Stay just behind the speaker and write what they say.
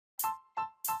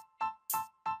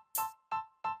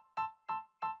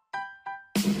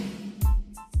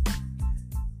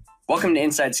Welcome to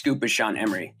Inside Scoop with Sean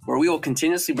Emery, where we will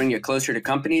continuously bring you closer to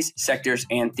companies, sectors,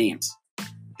 and themes.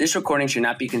 This recording should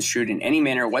not be construed in any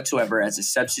manner whatsoever as a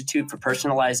substitute for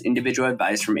personalized individual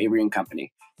advice from Avory &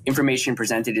 Company. Information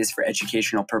presented is for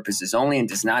educational purposes only and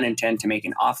does not intend to make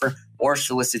an offer or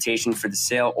solicitation for the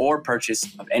sale or purchase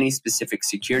of any specific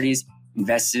securities,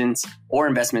 investments, or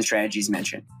investment strategies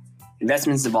mentioned.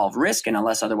 Investments involve risk and,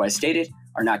 unless otherwise stated,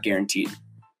 are not guaranteed.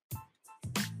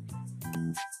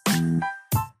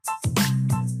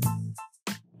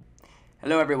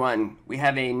 Hello, everyone. We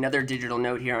have another digital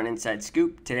note here on Inside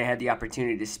Scoop. Today I had the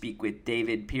opportunity to speak with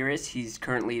David Pires. He's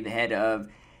currently the head of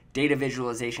data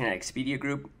visualization at Expedia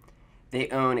Group. They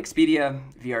own Expedia,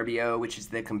 VRBO, which is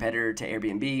the competitor to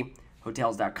Airbnb,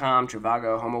 Hotels.com,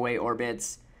 Trivago, HomeAway,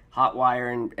 Orbitz,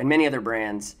 Hotwire, and many other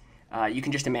brands. You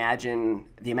can just imagine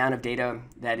the amount of data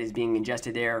that is being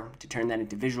ingested there to turn that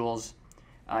into visuals.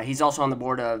 He's also on the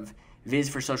board of Viz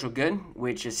for Social Good,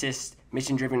 which assists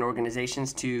mission-driven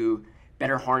organizations to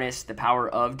better harness the power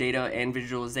of data and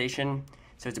visualization.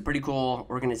 So it's a pretty cool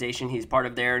organization he's part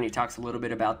of there, and he talks a little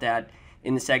bit about that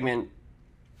in the segment.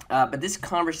 But this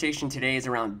conversation today is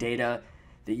around data,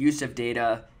 the use of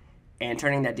data, and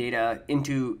turning that data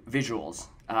into visuals.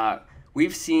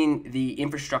 We've seen the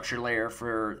infrastructure layer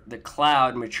for the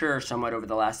cloud mature somewhat over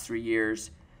the last 3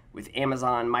 years, with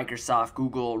Amazon, Microsoft,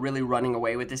 Google really running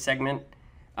away with this segment.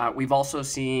 We've also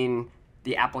seen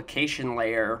the application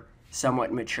layer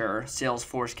somewhat mature.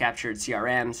 Salesforce captured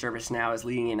CRM, ServiceNow is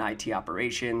leading in IT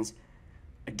operations,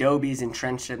 Adobe's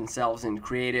entrenched themselves in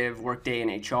creative, Workday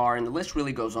and HR, and the list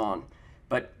really goes on.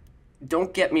 But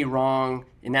don't get me wrong,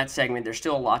 in that segment, there's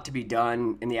still a lot to be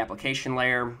done in the application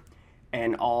layer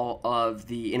and all of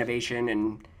the innovation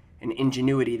and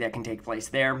ingenuity that can take place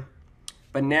there.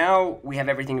 But now we have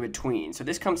everything in between. So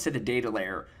this comes to the data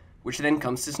layer, which then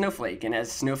comes to Snowflake. And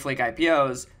as Snowflake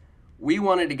IPOs, we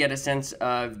wanted to get a sense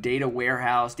of data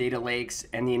warehouse, data lakes,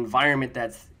 and the environment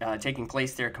that's taking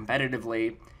place there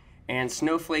competitively. And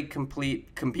Snowflake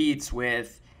competes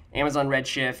with Amazon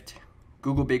Redshift,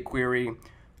 Google BigQuery,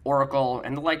 Oracle,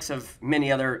 and the likes of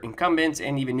many other incumbents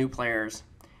and even new players.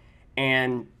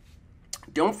 And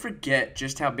don't forget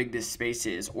just how big this space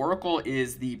is. Oracle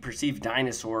is the perceived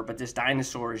dinosaur, but this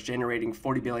dinosaur is generating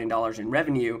 $40 billion in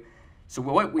revenue. So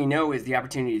what we know is the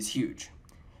opportunity is huge.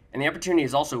 And the opportunity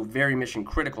is also very mission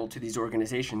critical to these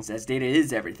organizations, as data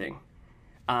is everything.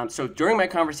 So during my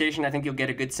conversation, I think you'll get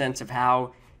a good sense of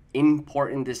how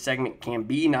important this segment can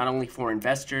be, not only for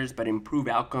investors, but improve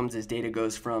outcomes as data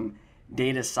goes from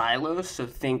data silos. So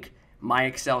think my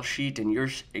Excel sheet and your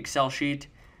Excel sheet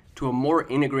to a more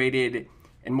integrated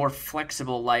and more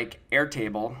flexible like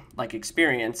Airtable, like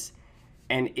experience.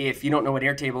 And if you don't know what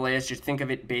Airtable is, just think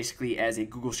of it basically as a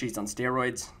Google Sheets on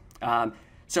steroids.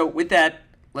 So with that,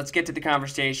 let's get to the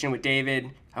conversation with David.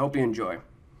 I hope you enjoy.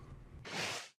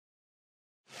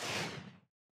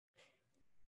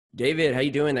 David, how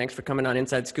you doing? Thanks for coming on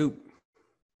Inside Scoop.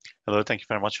 Hello, thank you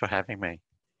very much for having me.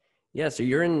 Yeah, so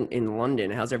you're in London.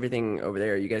 How's everything over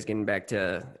there? Are you guys getting back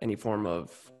to any form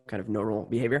of kind of normal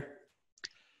behavior?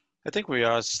 I think we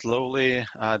are slowly.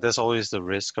 There's always the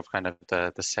risk of kind of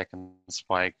the second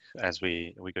spike as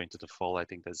we go into the fall. I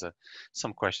think there's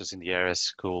some questions in the air as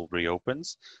school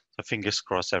reopens. So fingers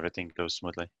crossed everything goes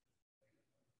smoothly.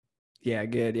 Yeah,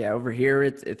 good. Yeah, over here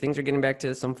things are getting back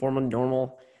to some form of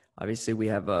normal. Obviously, we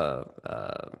have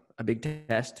a big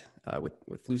test with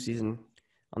flu season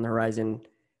on the horizon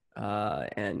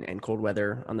and cold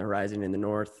weather on the horizon in the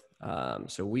north.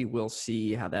 So we will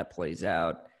see how that plays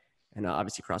out. And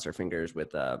obviously cross our fingers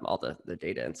with all the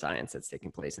data and science that's taking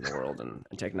place in the world and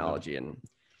technology.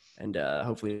 And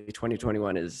hopefully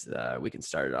 2021 is, we can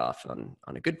start it off on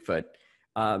a good foot.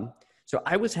 So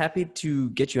I was happy to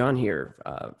get you on here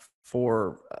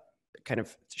for kind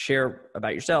of share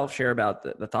about yourself, share about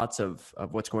the thoughts of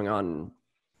what's going on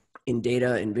in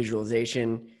data and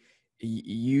visualization.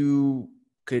 You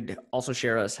could also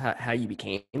share us how you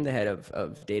became the head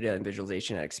of data and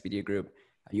visualization at Expedia Group.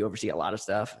 You oversee a lot of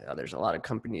stuff. There's a lot of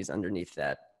companies underneath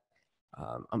that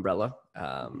umbrella.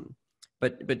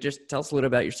 But just tell us a little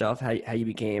about yourself, how you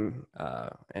became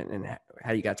and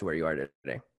how you got to where you are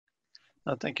today.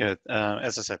 Oh, thank you.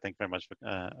 As I said, thank you very much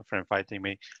for inviting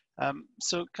me.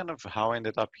 So kind of how I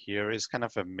ended up here is kind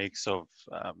of a mix of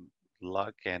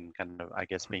luck and kind of, I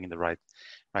guess, being in the right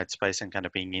space and kind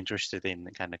of being interested in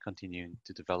kind of continuing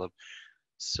to develop.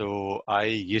 So I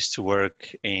used to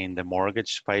work in the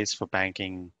mortgage space for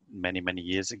banking many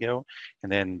years ago.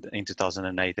 And then in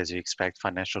 2008, as you expect,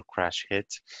 financial crash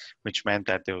hit, which meant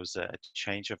that there was a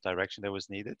change of direction that was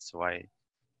needed. So I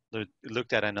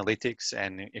looked at analytics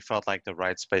and it felt like the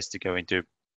right space to go into.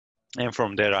 And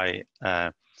from there, I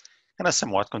kind of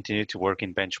somewhat continued to work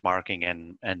in benchmarking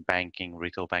and banking,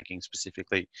 retail banking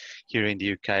specifically here in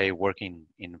the UK, working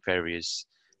in various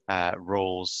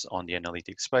roles on the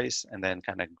analytics space, and then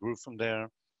kind of grew from there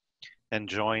and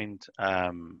joined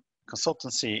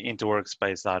consultancy into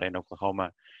workspace out in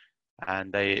Oklahoma.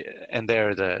 And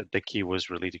there the key was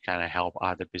really to kind of help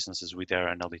other businesses with their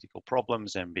analytical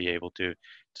problems and be able to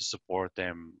support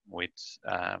them with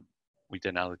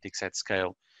analytics at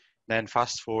scale. Then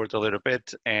fast forward a little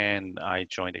bit, and I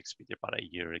joined Expedia about a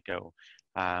year ago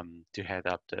to head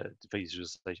up the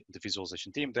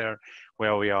visualization team there,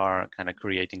 where we are kind of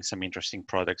creating some interesting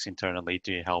products internally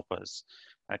to help us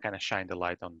kind of shine the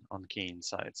light on key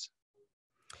insights.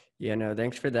 Yeah, no,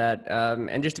 thanks for that.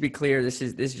 And just to be clear, this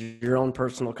is your own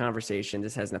personal conversation.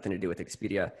 This has nothing to do with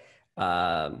Expedia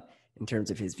in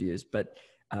terms of his views. But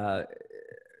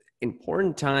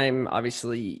important time,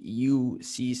 obviously, you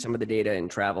see some of the data in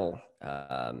travel.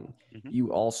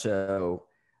 You also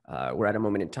we're at a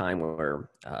moment in time where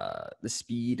the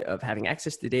speed of having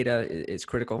access to data is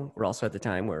critical. We're also at the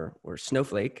time where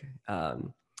Snowflake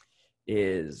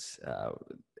is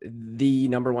the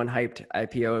number one hyped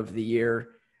IPO of the year.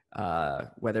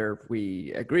 Whether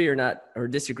we agree or not or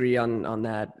disagree on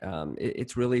that,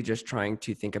 it's really just trying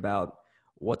to think about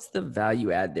what's the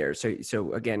value add there.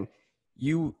 So again,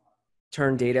 you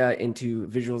turn data into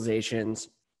visualizations,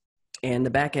 and the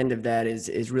back end of that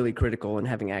is really critical in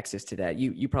having access to that.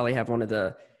 You probably have one of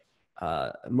the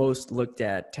most looked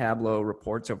at Tableau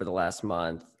reports over the last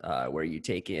month, where you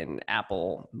take in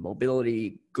Apple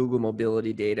mobility, Google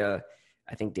mobility data,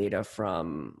 I think data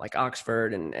from like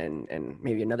Oxford and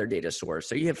maybe another data source.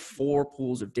 So you have 4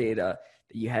 pools of data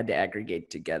that you had to aggregate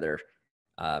together.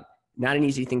 Not an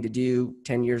easy thing to do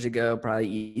 10 years ago, probably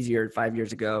easier 5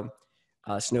 years ago.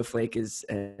 Snowflake is,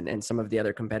 and some of the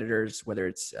other competitors, whether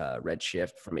it's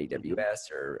Redshift from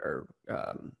AWS or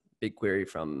BigQuery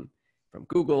from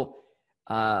Google,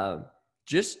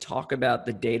 just talk about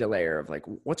the data layer of like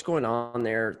what's going on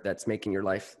there that's making your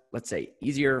life, let's say,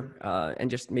 easier, and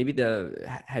just maybe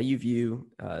how you view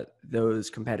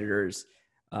those competitors,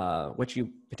 what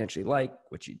you potentially like,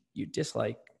 what you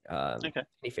dislike, Okay.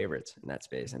 any favorites in that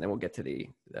space, and then we'll get to the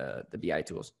BI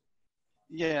tools.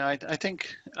 Yeah, I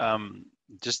think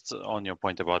just on your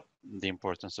point about the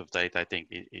importance of data, I think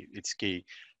it's key.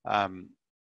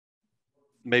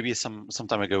 Maybe some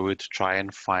time ago we'd try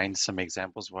and find some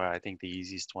examples where I think the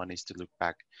easiest one is to look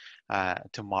back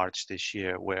to March this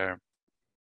year, where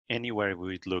anywhere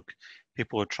we would look,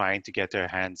 people were trying to get their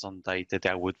hands on data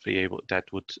that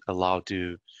would allow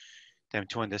them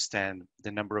to understand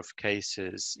the number of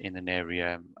cases in an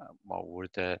area, what were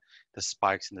the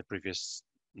spikes in the previous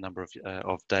number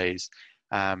of days,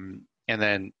 and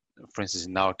then, for instance,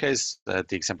 in our case, the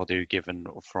example that you given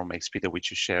from Expedia,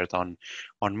 which you shared on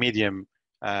Medium,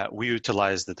 we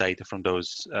utilized the data from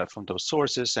those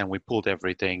sources, and we pulled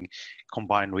everything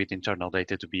combined with internal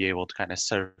data to be able to kind of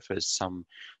surface some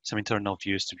internal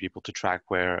views to be able to track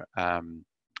where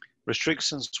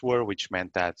restrictions were, which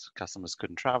meant that customers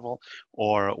couldn't travel,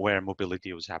 or where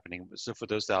mobility was happening. So for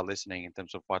those that are listening, in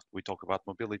terms of what we talk about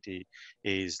mobility,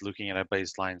 is looking at a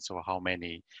baseline, so how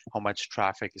much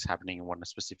traffic is happening in one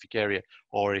specific area,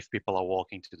 or if people are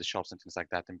walking to the shops and things like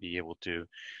that, and be able to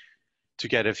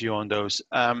get a view on those.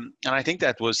 And I think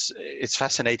it's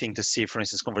fascinating to see, for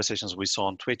instance, conversations we saw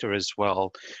on Twitter as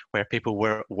well, where people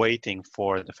were waiting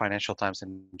for the Financial Times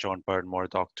and John Bird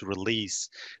Murdoch to release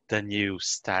the new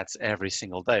stats every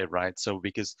single day, right? So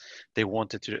because they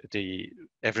wanted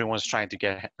everyone's trying to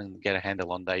get a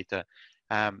handle on data.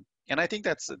 And I think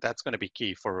that's going to be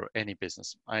key for any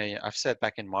business. I've said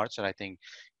back in March that I think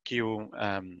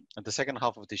the second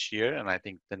half of this year, and I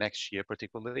think the next year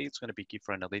particularly, it's going to be key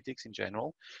for analytics in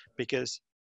general, because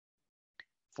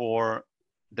for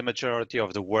the majority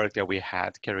of the work that we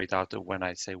had carried out, when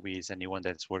I say we, is anyone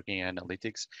that's working in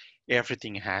analytics,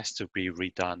 everything has to be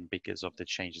redone because of the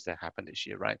changes that happened this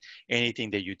year, right?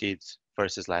 Anything that you did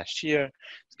versus last year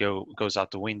goes out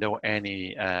the window.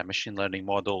 Any machine learning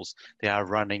models they are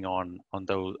running on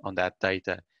that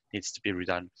data needs to be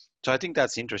redone. So I think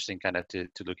that's interesting kind of to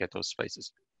look at those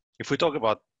spaces. If we talk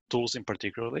about tools in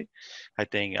particularly, I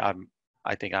think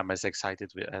I'm as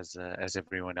excited as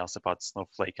everyone else about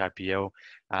Snowflake IPO.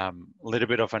 A little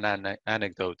bit of an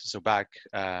anecdote. So back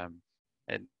at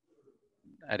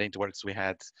InterWorks, we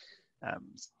had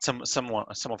some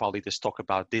of our leaders talk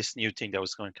about this new thing that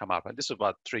was going to come up, and this was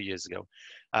about 3 years ago.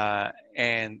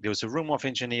 And there was a room of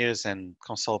engineers and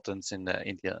consultants in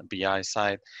the BI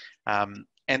side.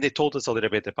 And they told us a little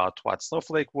bit about what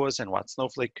Snowflake was and what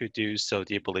Snowflake could do. So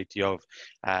the ability of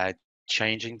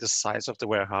changing the size of the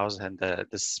warehouse and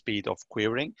the speed of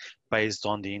querying based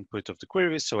on the input of the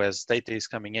queries. So as data is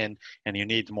coming in and you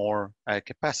need more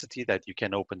capacity, that you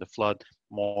can open the flood,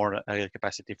 more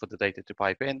capacity for the data to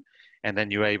pipe in, and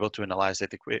then you're able to analyze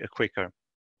it quicker.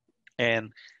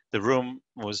 And the room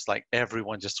was like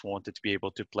everyone just wanted to be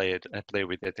able to play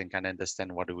with it and kind of understand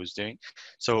what it was doing.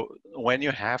 So when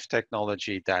you have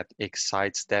technology that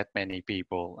excites that many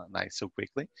people like so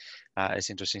quickly, it's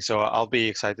interesting. So I'll be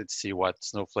excited to see what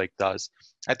Snowflake does.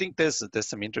 I think there's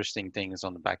some interesting things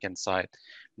on the backend side.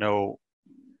 No,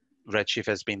 Redshift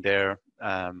has been there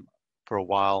for a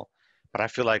while, but I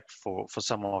feel like for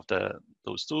some of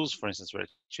those tools, for instance,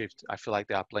 Redshift, I feel like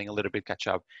they are playing a little bit catch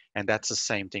up, and that's the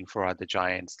same thing for other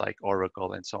giants like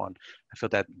Oracle and so on. I feel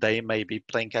that they may be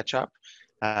playing catch up,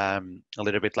 a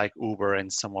little bit like Uber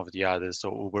and some of the others. So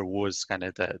Uber was kind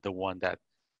of the one that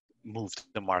moved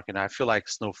the market, and I feel like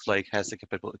Snowflake has the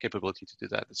capability to do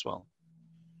that as well.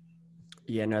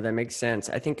 Yeah, no, that makes sense.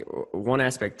 I think one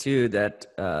aspect too that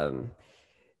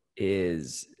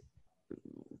is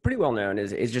pretty well known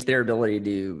is just their ability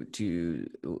to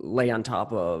lay on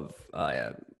top of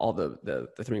all the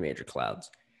three major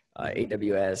clouds,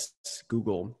 AWS,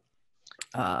 Google,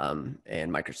 and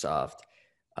Microsoft.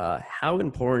 How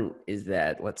important is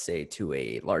that, let's say, to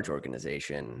a large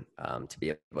organization to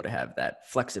be able to have that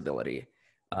flexibility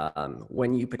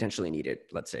when you potentially need it,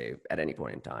 let's say, at any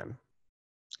point in time?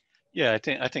 Yeah,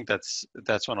 I think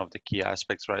that's one of the key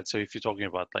aspects, right? So if you're talking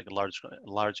about like a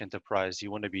large enterprise,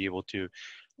 you want to be able to,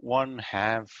 one,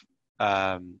 have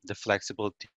the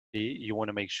flexibility. You want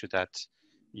to make sure that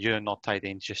you're not tied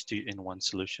in just in one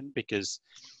solution, because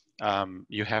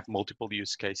you have multiple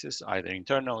use cases, either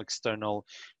internal, external,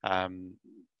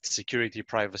 security,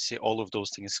 privacy. All of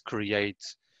those things create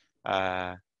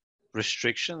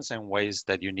restrictions and ways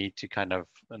that you need to kind of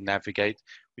navigate,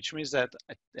 which means that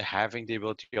having the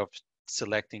ability of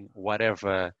selecting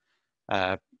whatever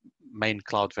uh, main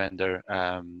cloud vendor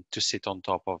to sit on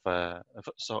top of,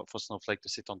 so for Snowflake to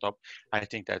sit on top, I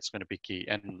think that's going to be key.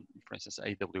 And for instance,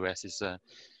 AWS is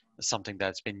something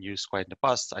that's been used quite in the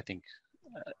past. I think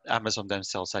Amazon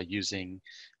themselves are using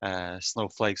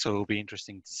Snowflake, so it'll be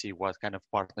interesting to see what kind of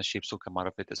partnerships will come out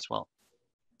of it as well.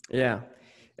 Yeah.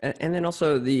 And then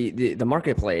also the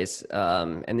marketplace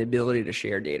and the ability to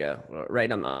share data,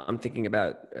 right? I'm thinking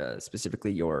about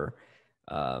specifically your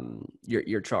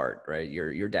chart, right?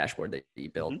 Your dashboard that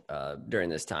you built during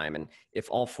this time. And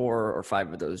if all 4 or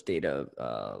 5 of those data,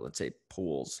 let's say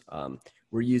pools,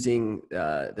 were using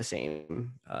the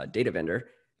same data vendor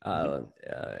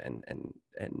and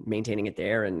maintaining it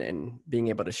there and being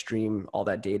able to stream all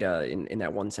that data in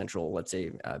that one central, let's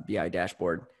say, BI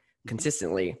dashboard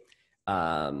consistently.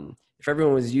 If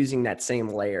everyone was using that same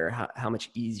layer, how much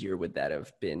easier would that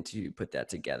have been to put that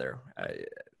together?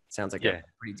 Sounds like a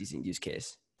pretty decent use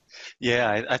case.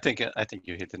 Yeah, I think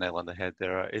you hit the nail on the head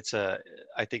there.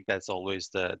 I think that's always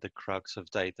the crux of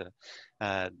data,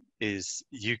 is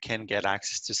you can get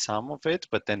access to some of it,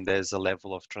 but then there's a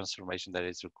level of transformation that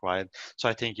is required. So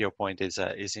I think your point is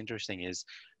interesting. Is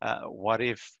what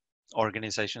if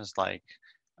organizations like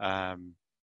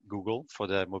Google for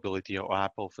their mobility, or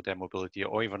Apple for their mobility,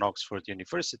 or even Oxford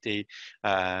University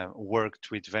worked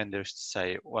with vendors to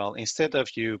say, well, instead of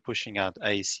you pushing out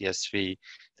a CSV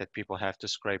that people have to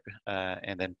scrape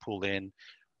and then pull in,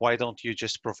 why don't you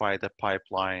just provide a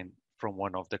pipeline from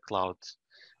one of the cloud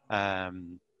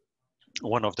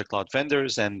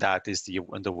vendors, and that is the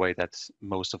way that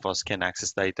most of us can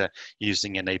access data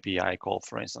using an API call,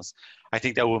 for instance. I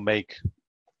think that will make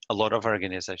a lot of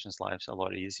organizations' lives a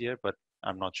lot easier, but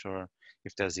I'm not sure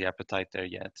if there's the appetite there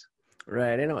yet.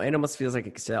 Right. It almost feels like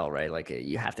Excel, right? Like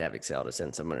you have to have Excel to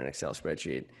send someone an Excel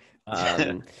spreadsheet.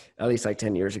 At least like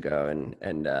 10 years ago.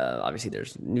 And obviously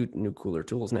there's new cooler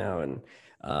tools now.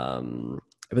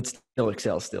 But still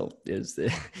Excel still is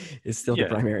still the Yeah.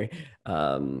 primary.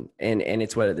 And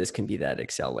it's whether this can be that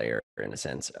Excel layer in a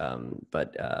sense,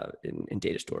 but in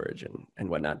data storage and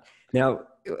whatnot. Now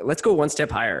let's go one step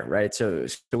higher, right? So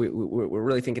we're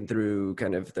really thinking through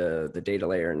kind of the data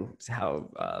layer and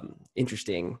how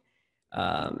interesting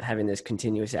having this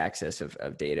continuous access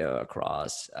of data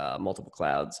across multiple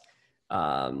clouds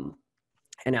and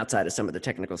outside of some of the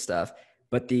technical stuff.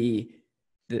 But the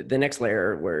next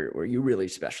layer where you really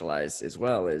specialize as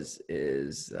well is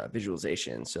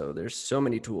visualization. So there's so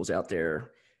many tools out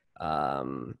there.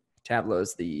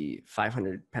 Tableau's the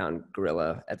 500-pound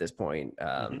gorilla at this point,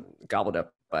 gobbled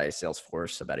up by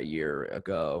Salesforce about a year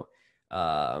ago.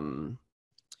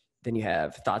 Then you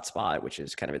have ThoughtSpot, which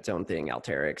is kind of its own thing.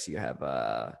 Alteryx. You have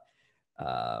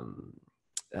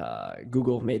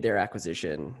Google made their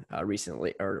acquisition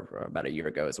recently, or about a year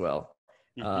ago as well,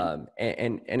 Hmm.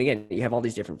 And again, you have all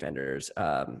these different vendors.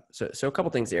 So a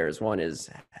couple things there is one is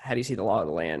how do you see the law of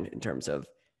the land in terms of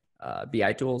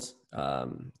BI tools?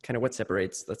 Kind of what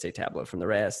separates, let's say, Tableau from the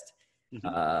rest, Hmm.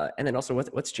 and then also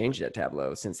what's changed at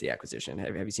Tableau since the acquisition?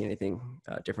 Have you seen anything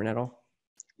different at all?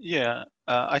 Yeah,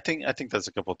 I think there's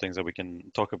a couple of things that we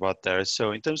can talk about there.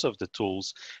 So in terms of the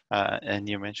tools, and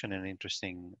you mentioned an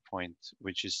interesting point,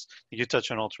 which is you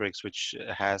touch on Alteryx, which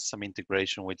has some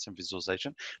integration with some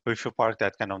visualization. But if you park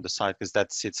that kind of on the side, because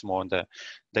that sits more on the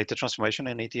data transformation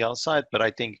and ETL side. But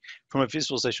I think from a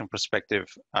visualization perspective,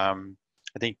 I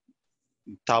think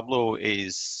Tableau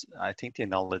is, I think the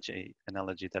analogy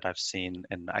that I've seen,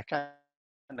 and I kind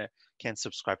of can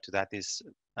subscribe to that is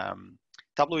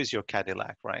Tableau is your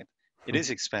Cadillac, right? It is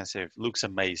expensive, looks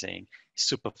amazing,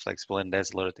 super flexible, and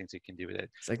there's a lot of things you can do with it.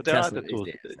 It's like But there are Tesla other these tools.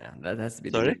 days now. That has to be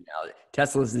the new Sorry? analogy.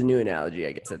 Tesla's the new analogy,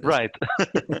 I guess, at this Right.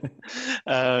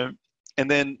 um, and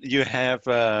then you have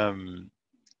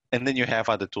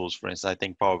other tools. For instance, I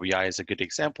think Power BI is a good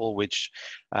example, which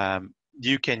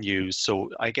you can use. So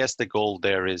I guess the goal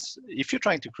there is if you're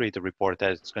trying to create a report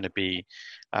that's going to be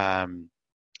um,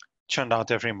 churned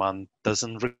out every month,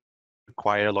 doesn't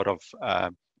require a lot of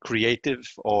creative,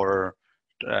 or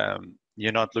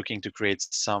you're not looking to create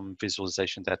some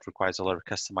visualization that requires a lot of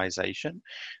customization,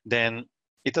 then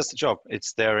it does the job.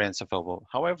 It's there and it's available.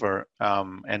 However,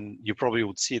 and you probably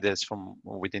would see this from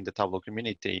within the Tableau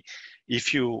community,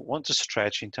 if you want to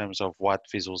stretch in terms of what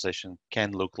visualization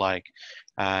can look like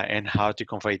and how to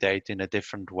convey data in a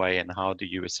different way, and how do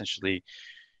you essentially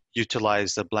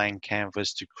utilize the blank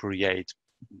canvas to create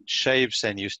shapes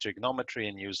and use trigonometry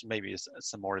and use maybe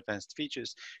some more advanced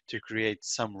features to create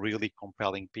some really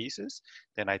compelling pieces,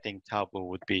 then I think Tableau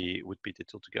would be the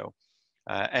tool to go.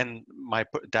 And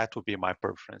that would be my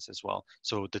preference as well.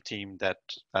 So the team that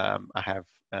I have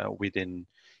within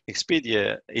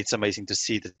Expedia, it's amazing to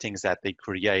see the things that they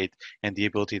create and the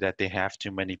ability that they have to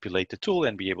manipulate the tool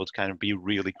and be able to kind of be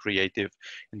really creative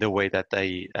in the way that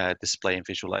they display and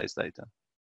visualize data.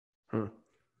 Hmm.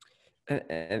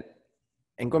 And,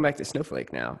 and going back to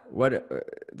Snowflake now,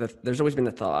 there's always been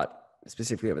the thought,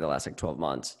 specifically over the last like 12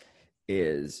 months,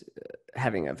 is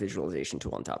having a visualization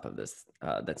tool on top of this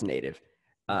that's native.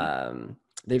 Mm-hmm.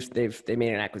 They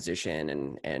made an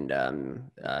acquisition and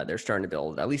they're starting to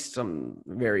build at least some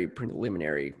very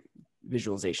preliminary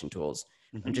visualization tools,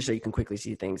 Mm-hmm. just so you can quickly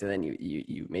see things, and then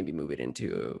you maybe move it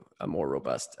into a more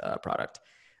robust product.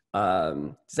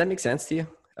 Does that make sense to you?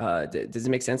 Does it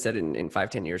make sense that in 5,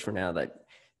 10 years from now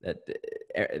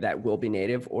that will be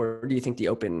native, or do you think the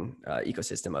open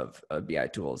ecosystem of BI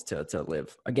tools to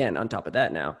live again on top of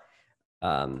that now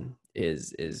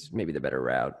is maybe the better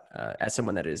route as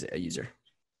someone that is a user?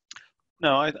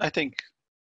 No, I think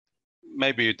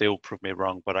maybe they will prove me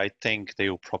wrong, but I think they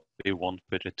will probably won't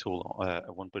put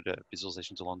a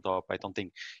visualization tool on top. I don't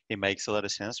think it makes a lot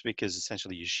of sense, because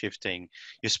essentially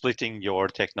you're splitting your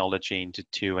technology into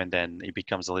two, and then it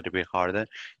becomes a little bit harder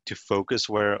to focus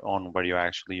where you're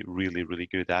actually really, really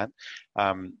good at.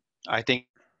 I think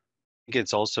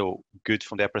it's also good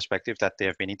from their perspective that they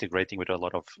have been integrating with a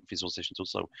lot of visualization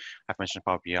tools. So I've mentioned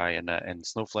Power BI and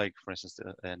Snowflake, for instance,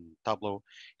 and Tableau.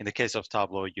 In the case of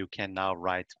Tableau, you can now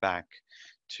write back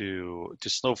to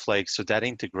Snowflake. So that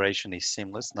integration is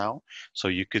seamless now. So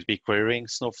you could be querying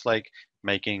Snowflake,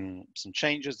 making some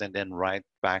changes, and then write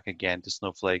back again to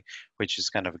Snowflake, which is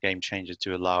kind of a game changer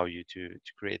to allow you to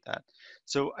create that.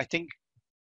 So I think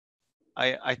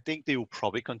they will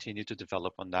probably continue to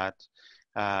develop on that,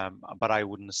 but I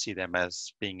wouldn't see them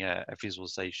as being a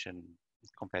visualization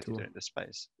competitor Cool. in the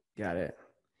space. Got it.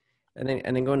 And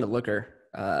then going to Looker,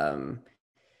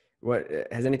 what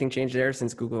has anything changed there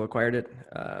since Google acquired it?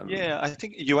 Yeah, I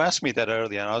think you asked me that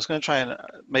earlier, and I was going to try and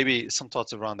maybe some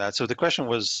thoughts around that. So the question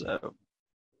was,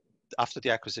 after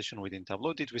the acquisition within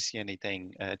Tableau, did we see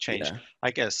anything change? Yeah.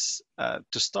 I guess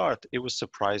to start, it was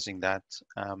surprising that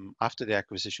after the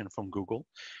acquisition from Google,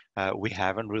 we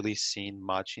haven't really seen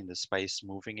much in the space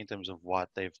moving in terms of what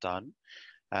they've done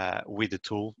with the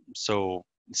tool. So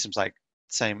it seems like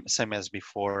same as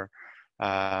before.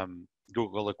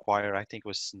 Google acquire, I think,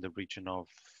 was in the region of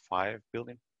 5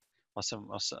 billion or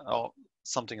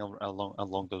something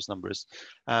along those numbers.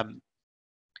 Um,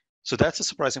 so that's a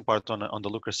surprising part on the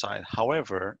Looker side.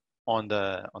 However, on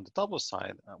the Tableau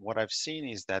side, what I've seen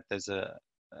is that there's a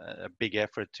big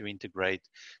effort to integrate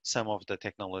some of the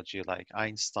technology like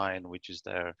Einstein, which is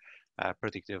their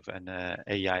predictive and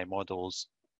AI models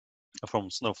from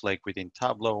Snowflake within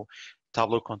Tableau.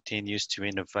 Tableau continues to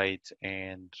innovate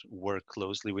and work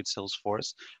closely with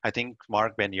Salesforce. I think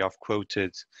Mark Benioff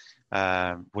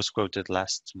was quoted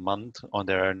last month on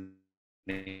their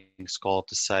earnings call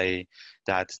to say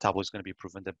that Tableau is going to be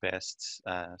proven the best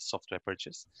software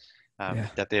purchase Yeah.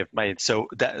 that they've made. So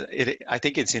I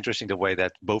think it's interesting the way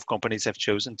that both companies have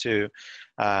chosen to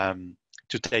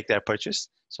take their purchase.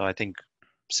 So I think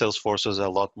Salesforce was a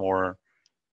lot more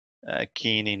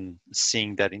keen in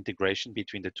seeing that integration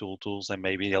between the tools and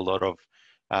maybe a lot of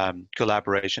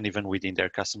collaboration even within their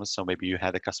customers. So maybe you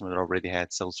had a customer that already had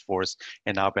Salesforce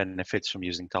and now benefits from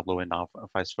using Tableau and now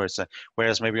vice versa.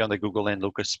 Whereas maybe on the Google and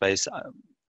Looker space,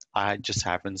 I just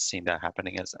haven't seen that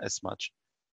happening as much.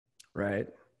 Right.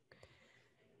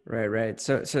 Right.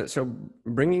 So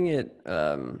bringing it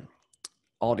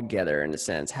all together in a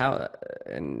sense, how,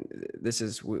 and this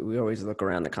is, we always look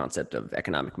around the concept of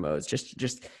economic modes,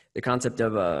 just the concept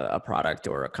of a product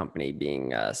or a company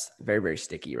being very, very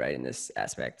sticky, right, in this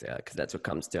aspect, because that's what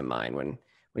comes to mind when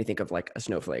you think of like a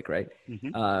Snowflake, right,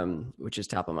 which is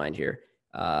top of mind here.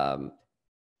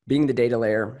 Being the data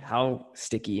layer, how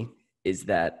sticky is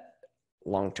that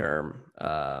long term?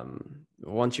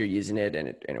 Once you're using it and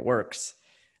it works,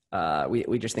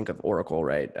 we just think of Oracle,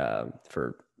 right,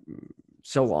 for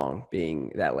so long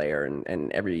being that layer,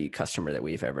 and every customer that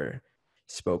we've ever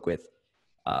spoke with,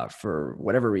 for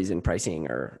whatever reason, pricing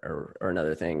or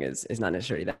another thing is not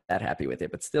necessarily that happy with it,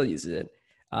 but still uses it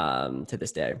to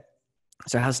this day.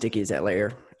 So how sticky is that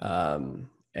layer? And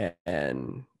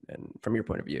from your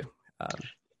point of view?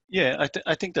 Yeah,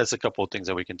 I think there's a couple of things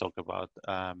that we can talk about.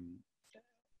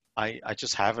 I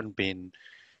just haven't been,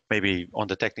 maybe on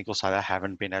the technical side, I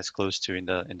haven't been as close to in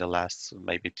the last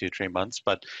maybe 2-3 months,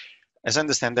 but as I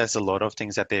understand, there's a lot of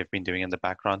things that they've been doing in the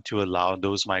background to allow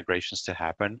those migrations to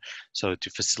happen. So to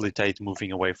facilitate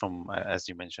moving away from, as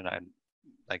you mentioned,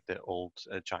 like the old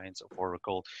giants of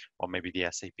Oracle or maybe the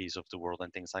SAPs of the world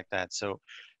and things like that. So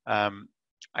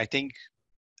I think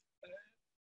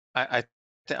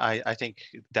I think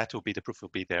that will be the proof will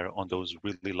be there on those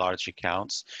really large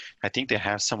accounts. I think they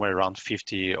have somewhere around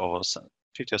 50 or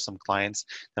some clients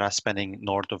that are spending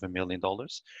north of $1 million.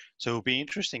 So it'll be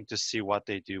interesting to see what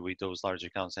they do with those large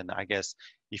accounts. And I guess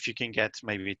if you can get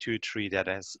maybe 2-3 that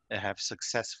have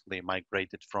successfully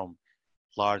migrated from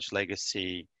large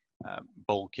legacy,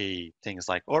 bulky things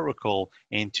like Oracle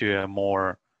into a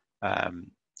more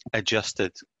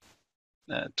adjusted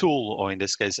tool, or in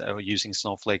this case, using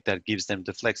Snowflake, that gives them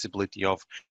the flexibility of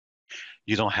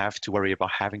you don't have to worry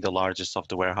about having the largest of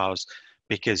the warehouse,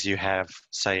 because you have,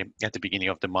 say, at the beginning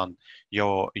of the month,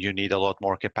 you need a lot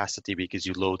more capacity because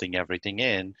you're loading everything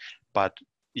in, but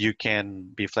you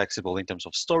can be flexible in terms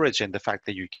of storage, and the fact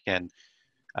that you can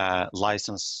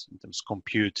license in terms of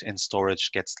compute and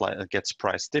storage gets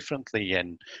priced differently,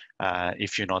 and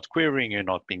if you're not querying, you're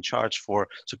not being charged for.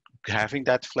 So having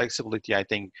that flexibility, I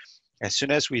think, as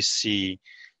soon as we see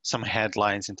some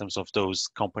headlines in terms of those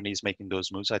companies making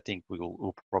those moves, I think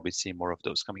we'll probably see more of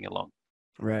those coming along.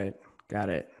 Right. Got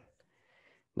it.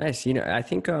 Nice. I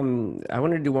think I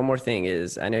wanted to do one more thing.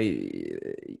 Is I know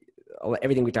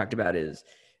everything we talked about is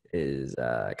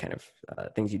kind of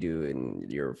things you do in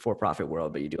your for-profit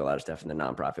world, but you do a lot of stuff in the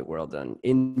nonprofit world and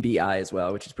in BI as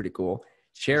well, which is pretty cool.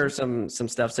 Share some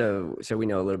stuff so we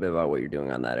know a little bit about what you're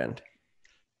doing on that end.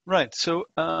 Right. So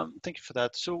thank you for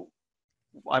that. So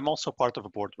I'm also part of a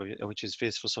board which is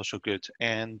Viz for Social Good,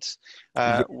 and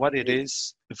what it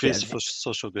is, Viz for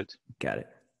Social Good. Got it.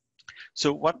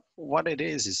 So what it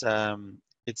is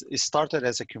it started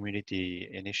as a community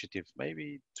initiative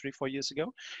maybe 3-4 years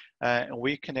ago. And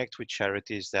we connect with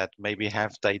charities that maybe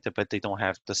have data, but they don't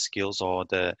have the skills or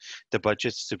the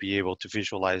budgets to be able to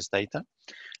visualize data.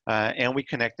 And we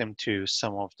connect them to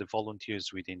some of the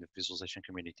volunteers within the visualization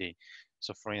community.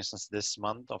 So for instance, this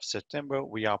month of September,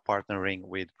 we are partnering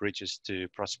with Bridges to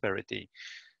Prosperity.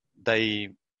 They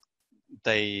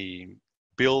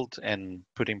build and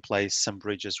put in place some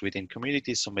bridges within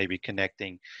communities, so maybe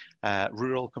connecting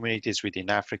rural communities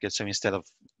within Africa. So instead of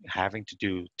having to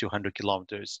do 200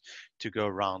 kilometers to go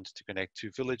around to connect two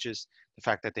villages, the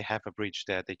fact that they have a bridge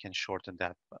there, they can shorten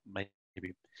that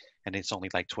maybe, and it's only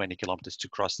like 20 kilometers to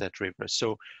cross that river.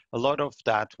 So a lot of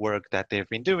that work that they've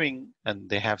been doing, and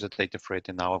they have the data for it,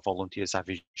 and now our volunteers are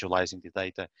visualizing the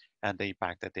data and the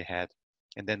impact that they had.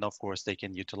 And then, of course, they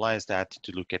can utilize that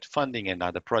to look at funding and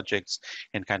other projects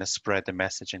and kind of spread the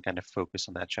message and kind of focus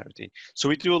on that charity. So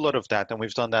we do a lot of that, and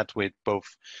we've done that with both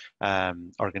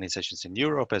organizations in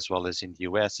Europe as well as in the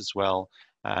US as well.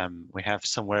 We have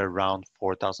somewhere around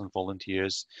 4,000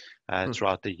 volunteers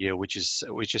throughout the year, which is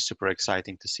super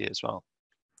exciting to see as well.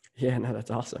 Yeah, no,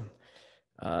 that's awesome.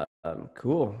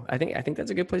 Cool. I think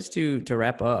that's a good place to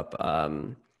wrap up.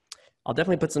 I'll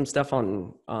definitely put some stuff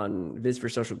on Viz for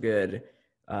Social Good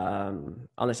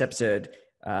on this episode.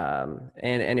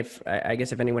 And if I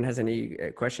guess if anyone has any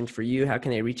questions for you, how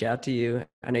can they reach out to you?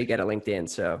 I know you got a LinkedIn,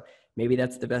 so maybe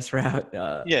that's the best route.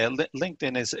 Yeah,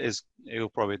 LinkedIn is it will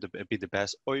probably be the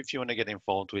best. Or if you want to get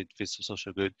involved with Viz for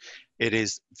Social Good, it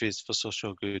is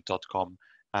vizforsocialgood.com,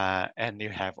 and you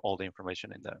have all the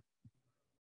information in there.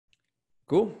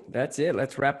 Cool. That's it.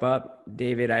 Let's wrap up.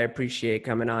 David, I appreciate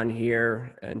coming on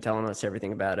here and telling us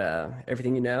everything about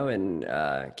everything you know, and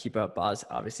keep up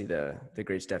obviously the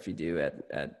great stuff you do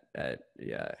at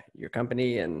your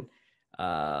company, and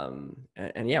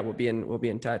yeah, we'll be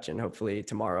in touch, and hopefully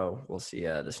tomorrow we'll see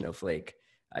the Snowflake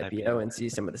IPO and see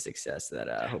some of the success that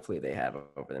hopefully they have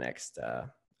over the next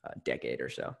decade or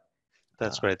so.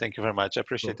 That's great. Thank you very much. I Cool.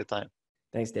 appreciate the time.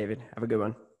 Thanks, David. Have a good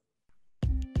one.